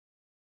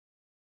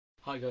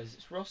Hi guys,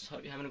 it's Ross,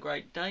 hope you're having a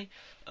great day.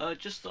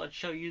 Just thought I'd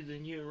show you the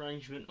new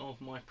arrangement of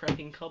my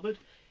prepping cupboard.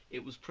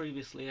 It was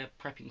previously a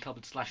prepping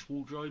cupboard slash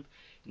wardrobe.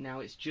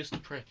 Now it's just a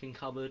prepping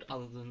cupboard,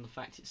 other than the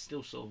fact it's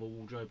still sort of a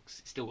wardrobe because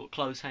it's still got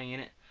clothes hanging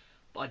in it.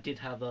 But I did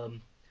have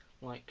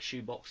like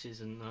shoe boxes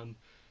and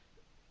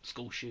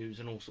school shoes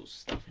and all sorts of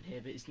stuff in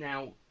here. But it's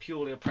now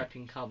purely a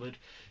prepping cupboard,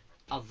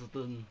 other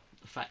than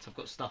the fact I've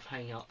got stuff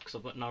hanging up because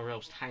I've got nowhere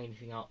else to hang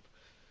anything up.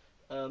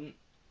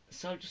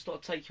 So just thought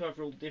I'd take you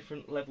over all the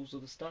different levels of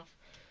the stuff.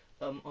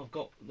 I've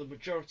got the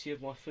majority of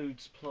my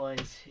food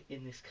supplies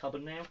in this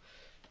cupboard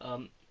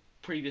now.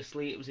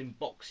 Previously it was in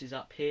boxes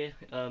up here,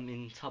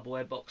 in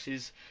Tupperware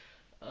boxes,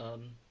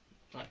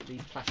 like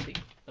these plastic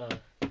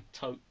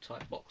tote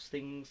type box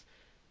things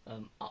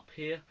up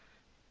here.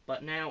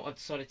 But now I've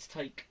decided to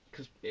take,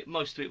 because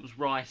most of it was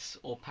rice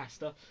or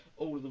pasta,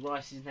 all of the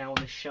rice is now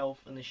on this shelf,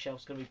 and this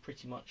shelf's going to be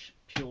pretty much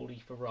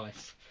purely for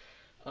rice.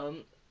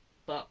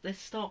 But let's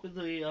start with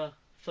the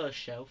first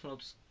shelf, and I'll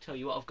just tell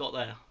you what I've got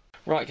there.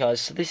 Right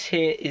guys, so this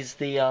here is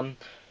the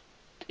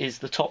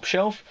top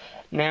shelf.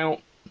 Now,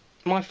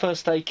 my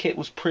first aid kit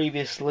was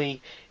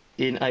previously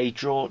in a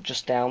drawer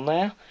just down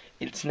there.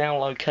 It's now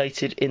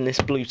located in this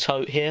blue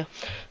tote here.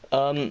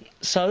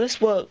 So let's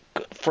work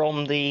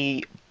from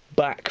the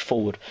back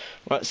forward.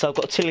 Right, so I've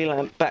got a tilly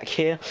lamp back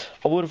here.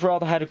 I would have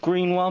rather had a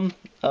green one,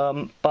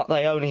 but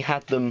they only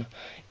had them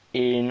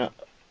in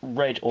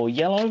red or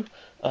yellow.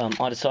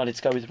 I decided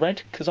to go with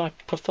red because I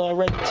prefer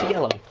red to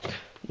yellow.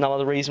 No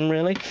other reason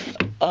really.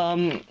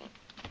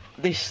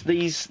 These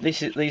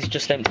are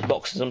just empty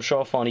boxes. I'm sure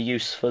I'll find a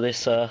use for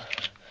this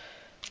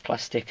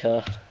plastic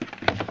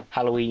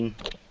Halloween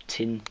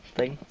tin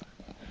thing.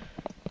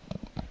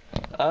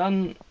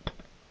 Sorry,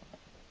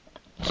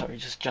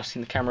 just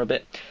adjusting the camera a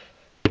bit.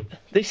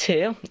 This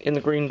here in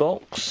the green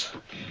box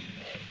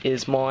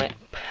is my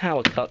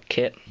power cut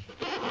kit.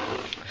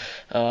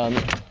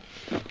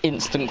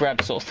 Instant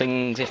grab sort of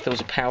things if there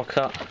was a power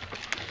cut.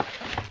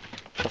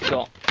 I've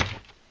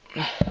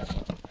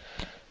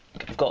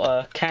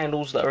got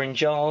candles that are in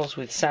jars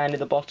with sand in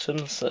the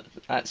bottom, so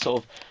that's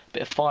sort of a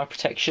bit of fire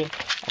protection.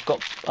 I've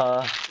got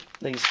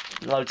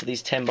loads of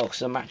these 10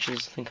 boxes of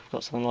matches. I think I've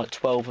got something like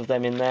 12 of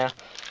them in there.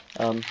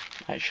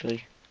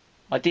 Actually,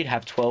 I did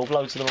have 12.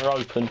 Loads of them are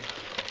open,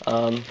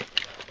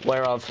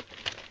 where I've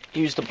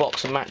used a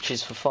box of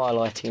matches for fire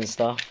lighting and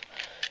stuff.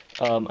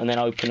 And then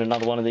open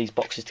another one of these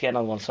boxes to get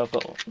another one. So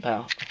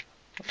I've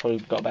probably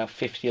got about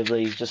 50 of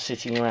these just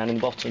sitting around in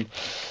the bottom.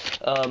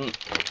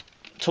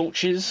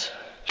 Torches.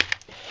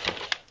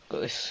 Got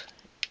this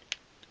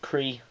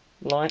Cree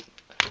light.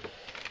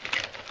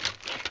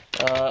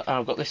 And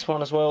I've got this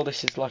one as well.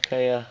 This is like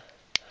a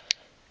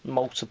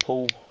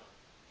multiple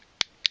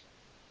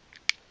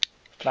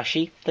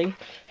flashy thing,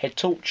 head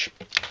torch.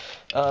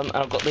 And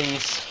I've got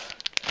these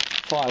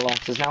fire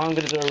lighters. Now I'm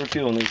going to do a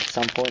review on these at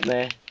some point.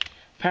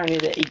 Apparently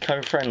they're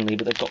eco-friendly,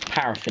 but they've got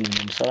paraffin in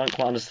them, so I don't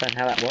quite understand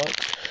how that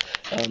works.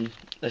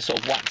 They're sort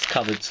of wax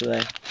covered, so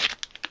they're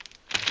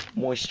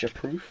moisture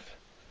proof.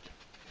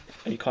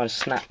 And you kind of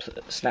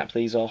snap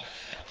these off.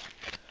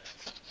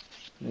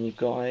 And then you've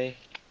got a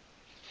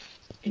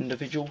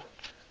individual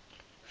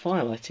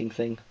fire lighting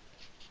thing.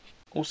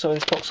 Also in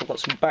this box I've got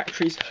some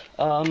batteries.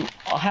 I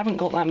haven't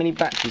got that many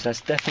batteries.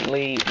 That's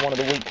definitely one of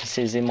the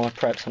weaknesses in my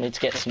preps. I need to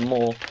get some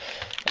more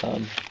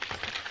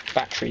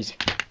batteries.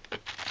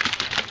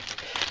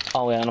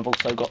 Oh yeah, and I've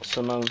also got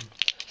some of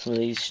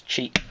these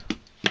cheap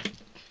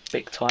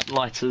Bic type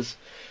lighters.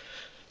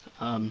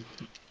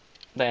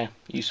 They're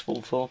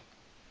useful for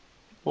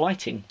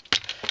lighting.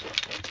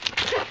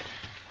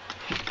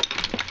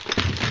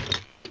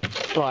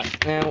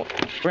 Right, now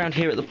around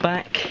here at the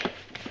back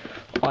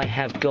I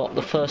have got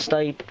the first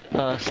aid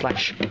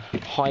slash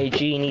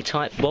hygiene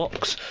type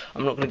box.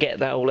 I'm not going to get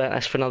that all out,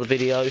 that's for another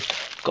video.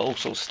 I've got all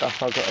sorts of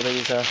stuff. I've got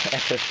these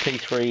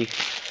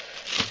FFP3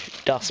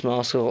 dust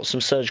masks. I've got some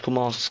surgical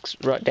masks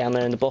right down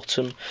there in the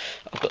bottom.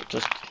 I've got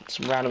just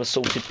some random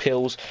assorted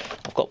pills.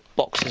 I've got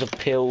boxes of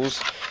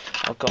pills.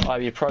 I've got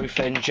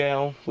ibuprofen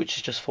gel, which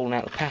has just fallen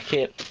out of the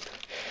packet.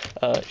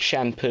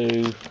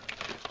 Shampoo,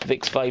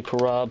 Vicks Vapor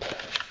Rub,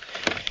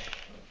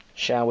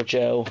 shower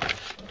gel,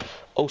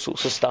 all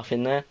sorts of stuff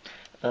in there.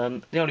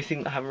 The only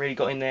thing that I haven't really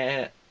got in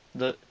there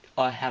that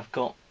I have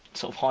got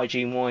sort of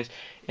hygiene wise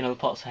in other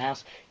parts of the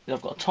house is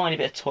I've got a tiny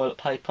bit of toilet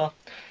paper.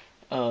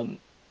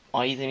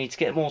 I either need to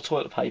get more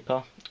toilet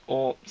paper,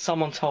 or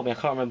someone told me, I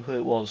can't remember who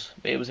it was,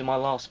 but it was in my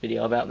last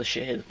video about the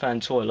shit hit the fan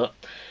toilet,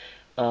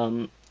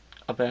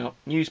 about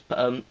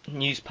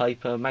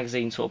newspaper,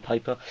 magazine sort of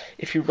paper.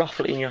 If you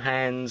ruffle it in your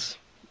hands,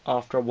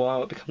 after a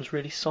while it becomes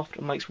really soft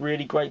and makes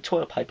really great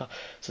toilet paper.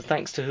 So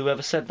thanks to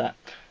whoever said that.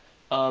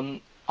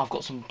 I've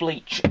got some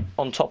bleach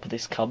on top of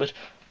this cupboard.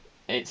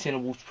 It's in a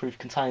waterproof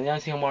container. The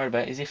only thing I'm worried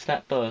about is if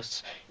that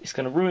bursts, it's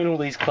going to ruin all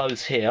these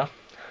clothes here,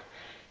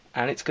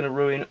 and it's going to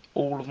ruin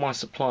all of my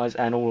supplies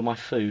and all of my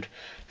food.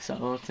 So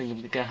I think I'm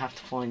going to have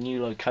to find a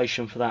new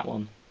location for that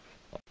one.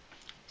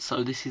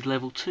 So this is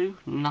level 2,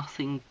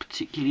 nothing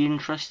particularly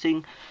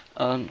interesting.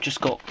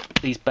 Just got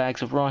these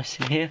bags of rice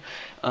in here.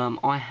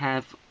 I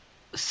have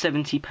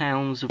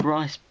 £70 of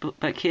rice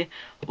back here,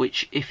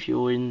 which if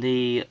you're in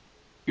the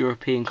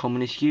European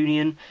Communist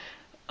Union,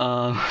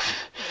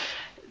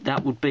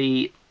 that would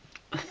be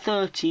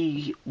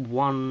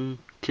 31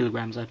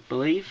 kilograms, I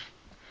believe.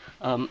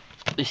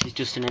 This is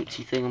just an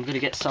empty thing. I'm going to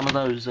get some of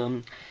those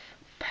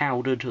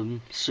powdered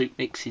soup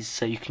mixes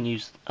so you can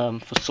use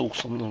for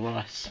sauce on the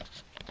rice.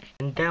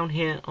 And down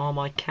here are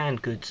my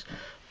canned goods.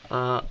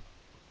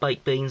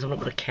 Baked beans, I'm not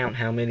going to count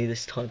how many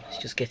this time, it's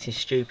just getting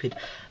stupid.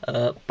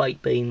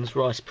 Baked beans,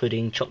 rice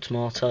pudding, chopped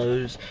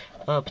tomatoes,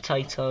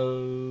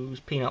 potatoes,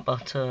 peanut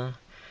butter,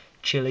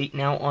 chilli.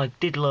 Now I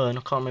did learn,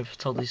 I can't remember if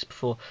I told this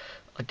before,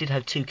 I did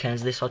have 2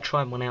 cans of this. I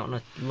tried one out and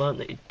I learned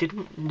that it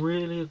didn't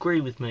really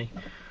agree with me.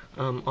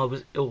 I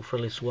was ill for a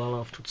little while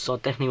afterwards, so I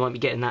definitely won't be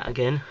getting that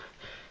again.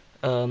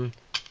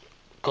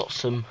 Got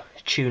some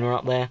tuna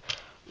up there,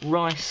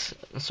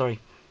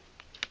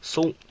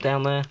 salt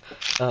down there.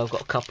 I've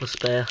got a couple of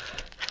spare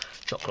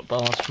chocolate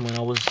bars from when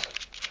I was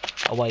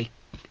away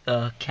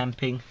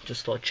camping,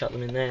 just thought I'd chuck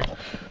them in there.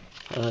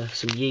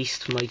 Some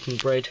yeast for making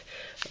bread.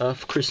 For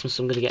Christmas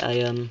I'm going to get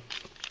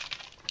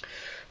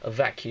a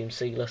vacuum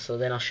sealer, so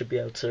then I should be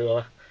able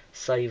to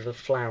save the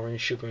flour and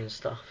sugar and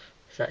stuff.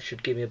 So that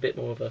should give me a bit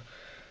more of a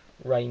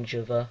range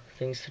of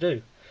things to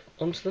do.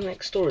 On to the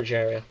next storage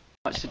area.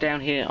 Right, so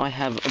down here I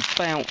have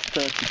about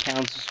 30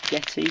 pounds of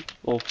spaghetti,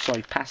 or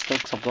sorry, pasta,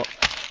 because I've got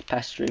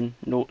pasta in,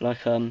 not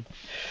like what's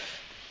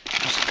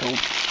it called?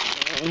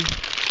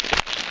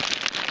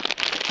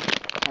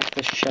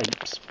 Pasta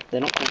shapes.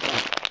 They're not called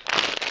that.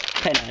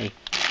 Penne.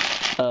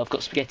 I've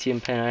got spaghetti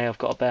and penne. I've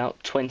got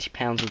about 20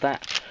 pounds of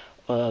that,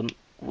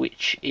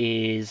 which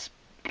is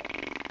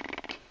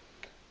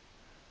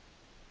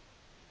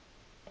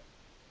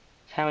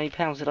how many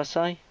pounds did I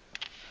say?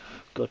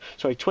 Good.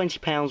 Sorry, 20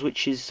 pounds,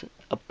 which is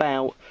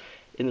about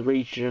in the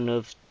region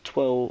of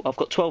 12. I've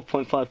got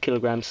 12.5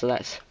 kilograms, so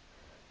that's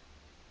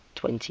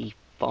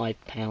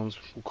 25 pounds.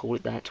 We'll call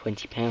it that,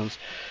 20 pounds.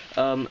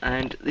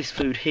 And this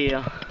food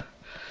here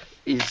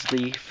is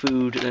the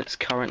food that's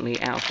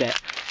currently out of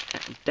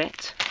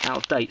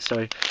date.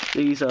 Sorry,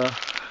 these are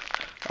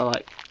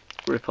like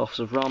rip-offs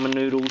of ramen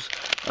noodles.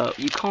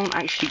 You can't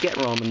actually get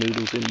ramen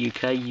noodles in the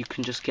UK. You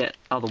can just get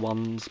other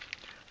ones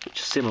which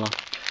are similar.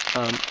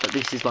 But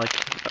this is like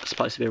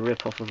supposed to be a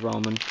rip-off of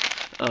ramen.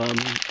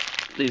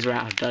 These are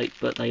out of date,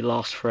 but they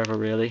last forever,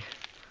 really.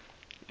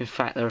 In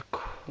fact, they're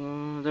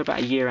about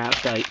a year out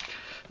of date.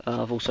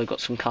 I've also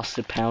got some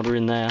custard powder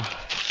in there,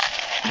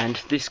 and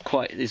this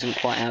isn't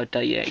quite out of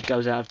date yet. It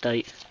goes out of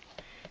date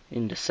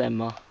in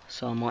December,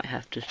 so I might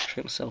have to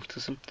treat myself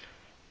to some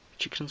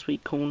chicken and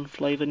sweet corn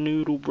flavour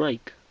noodle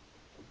break.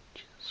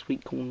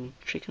 Chicken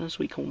and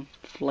sweet corn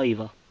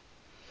flavour.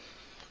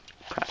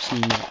 Perhaps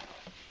not.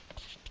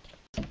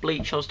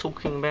 Bleach I was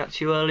talking about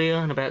to you earlier,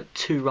 and about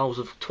 2 rolls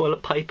of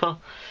toilet paper.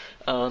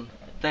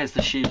 There's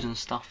the shoes and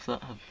stuff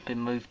that have been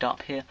moved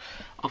up here.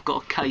 I've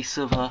got a case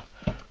of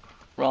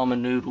ramen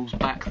noodles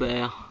back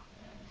there.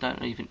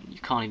 You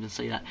can't even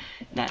see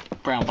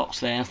that brown box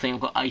there. I think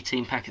I've got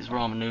 18 packets of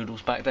ramen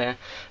noodles back there.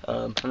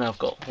 And then I've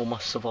got all my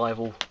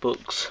survival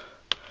books,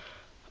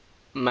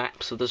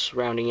 maps of the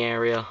surrounding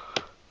area,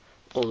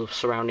 I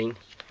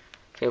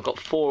think I've got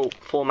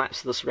four maps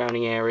of the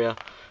surrounding area.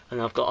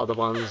 And I've got other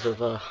ones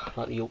of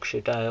like the Yorkshire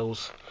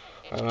Dales,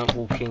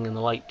 walking in the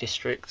Lake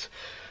District.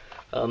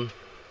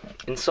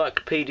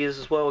 Encyclopedias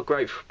as well are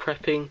great for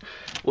prepping.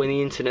 When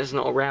the internet's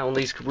not around,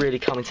 these could really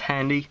come in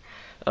handy.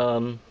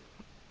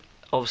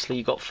 Obviously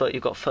you've got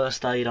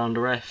first aid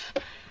under F,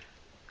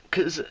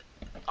 because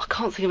I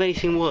can't think of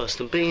anything worse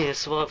than being in a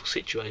survival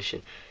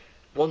situation,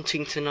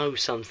 wanting to know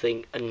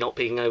something and not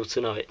being able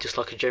to know it, just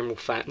like a general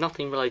fact,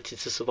 nothing related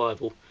to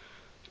survival.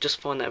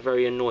 Just find that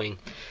very annoying.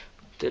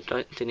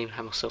 Didn't even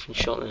have myself in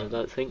shot then, I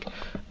don't think.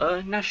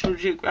 National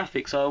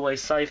Geographics, I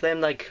always save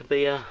them. They could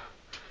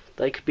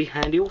be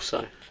handy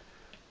also.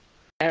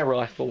 Air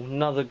rifle,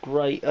 another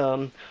great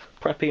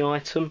prepping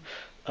item.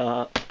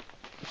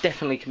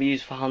 Definitely can be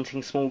used for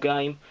hunting small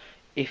game.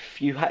 If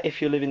you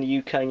live in the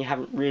UK and you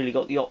haven't really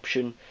got the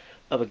option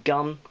of a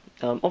gun,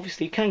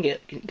 obviously you can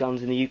get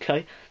guns in the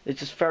UK. They're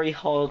just very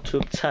hard to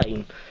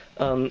obtain.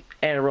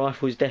 Air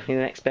rifle is definitely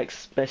the next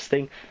best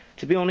thing.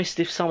 To be honest,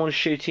 if someone's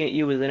shooting at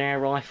you with an air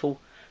rifle,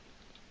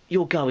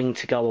 you're going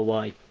to go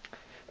away.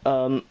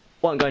 Won't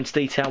go into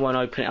detail, won't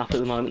open it up at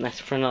the moment, that's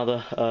for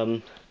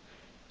another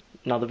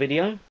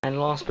video. And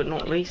last but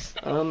not least,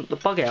 the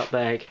bug out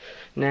bag.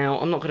 Now,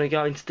 I'm not going to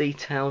go into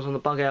details on the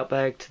bug out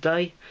bag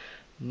today,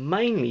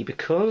 mainly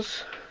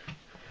because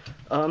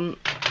I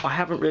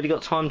haven't really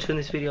got time to, and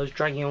this video is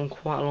dragging on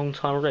quite a long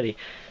time already.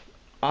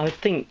 I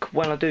think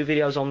when I do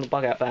videos on the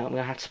bug out bag, I'm going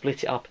to have to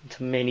split it up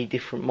into many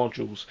different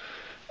modules,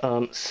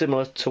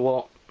 similar to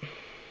what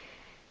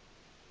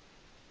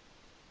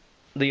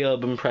the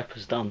Urban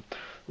Prepper's done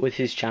with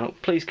his channel.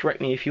 Please correct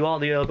me if you are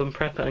the Urban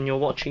Prepper and you're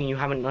watching and you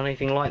haven't done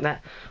anything like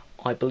that.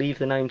 I believe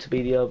the name to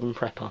be the Urban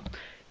Prepper.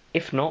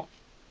 If not,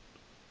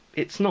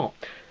 it's not.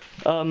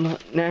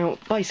 Now,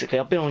 basically,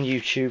 I've been on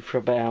YouTube for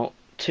about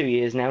 2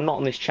 years now. Not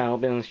on this channel.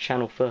 I've been on this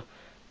channel for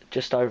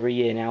just over a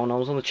year now, and I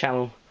was on the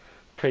channel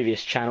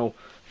previous channel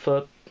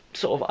for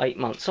sort of 8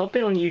 months. So I've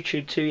been on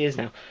YouTube 2 years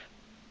now.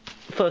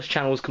 The first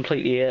channel was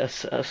completely a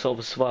sort of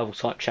a survival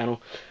type channel.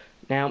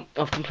 Now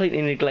I've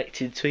completely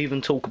neglected to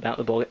even talk about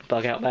the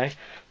bug out bag.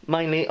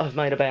 Mainly I've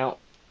made about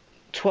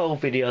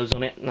 12 videos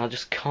on it, and I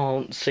just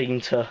can't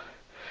seem to.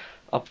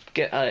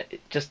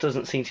 It just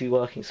doesn't seem to be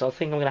working. So I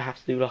think I'm going to have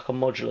to do like a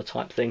modular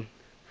type thing.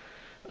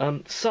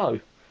 So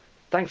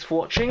thanks for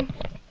watching.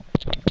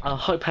 I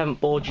hope I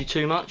haven't bored you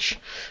too much.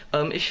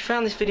 If you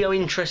found this video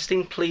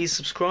interesting, please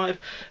subscribe.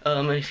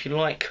 And if you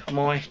like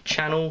my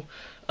channel,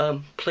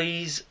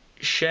 please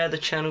share the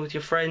channel with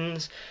your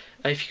friends.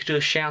 If you could do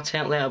a shout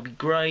out, that would be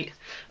great.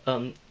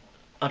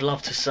 I'd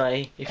love to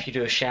say, if you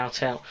do a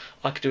shout out,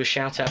 I could do a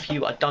shout out for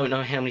you. I don't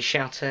know how many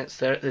shout outs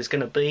there's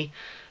going to be.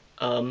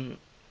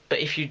 But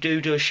if you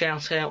do a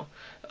shout out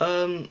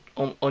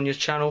on your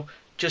channel,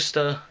 just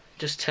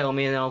tell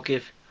me and I'll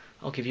give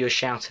you a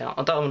shout out.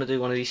 I don't want to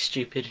do one of these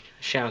stupid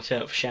shout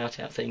out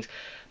things.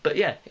 But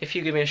yeah, if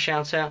you give me a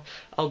shout out,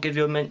 I'll give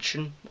you a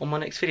mention on my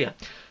next video.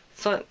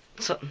 So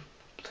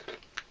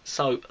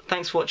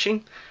thanks for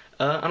watching,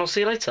 and I'll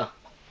see you later.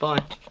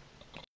 Bye.